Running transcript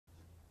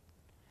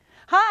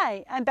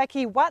Hi, I'm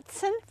Becky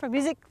Watson from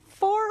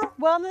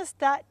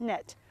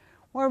Music4Wellness.net,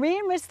 where we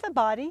enrich the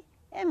body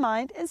and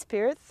mind and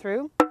spirit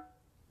through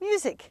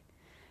music.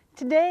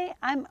 Today,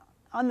 I'm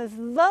on this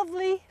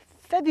lovely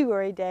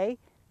February day.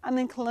 I'm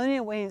in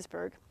Colonial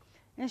Williamsburg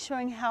and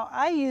showing how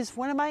I use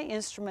one of my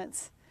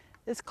instruments.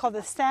 It's called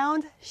the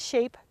Sound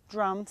Shape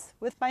Drums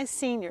with my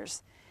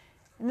seniors.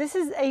 And this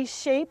is a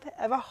shape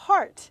of a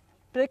heart,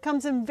 but it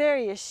comes in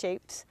various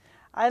shapes.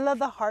 I love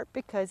the heart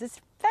because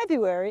it's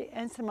February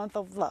and it's the month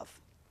of love.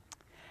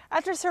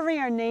 After serving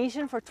our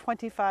nation for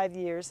 25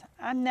 years,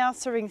 I'm now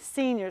serving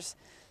seniors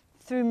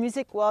through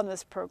music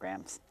wellness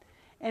programs.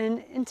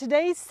 And in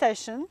today's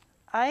session,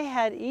 I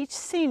had each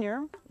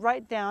senior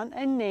write down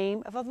a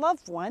name of a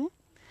loved one,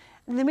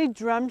 and then we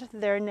drummed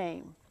their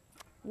name.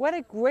 What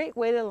a great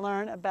way to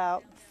learn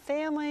about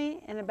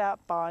family and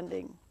about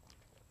bonding.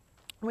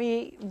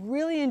 We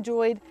really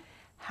enjoyed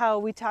how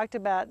we talked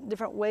about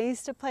different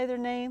ways to play their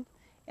name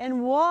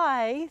and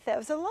why that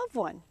was a loved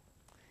one.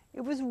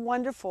 It was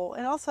wonderful,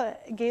 and also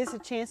gave us a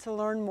chance to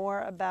learn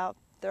more about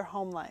their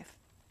home life.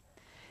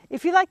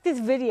 If you like this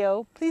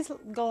video, please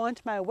go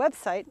onto my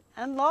website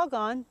and log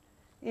on.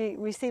 You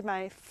receive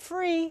my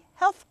free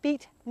Health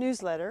Beat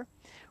newsletter,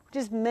 which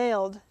is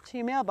mailed to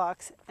your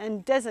mailbox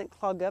and doesn't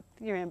clog up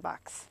your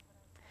inbox.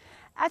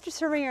 After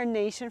serving our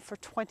nation for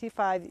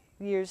 25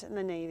 years in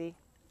the Navy,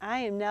 I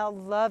am now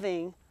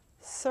loving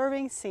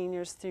serving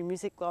seniors through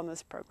music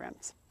wellness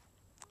programs.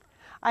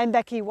 I'm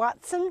Becky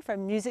Watson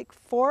from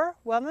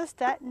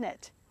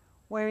Music4Wellness.net,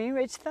 where we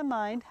enrich the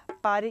mind,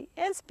 body,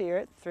 and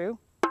spirit through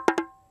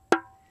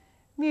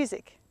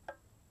music.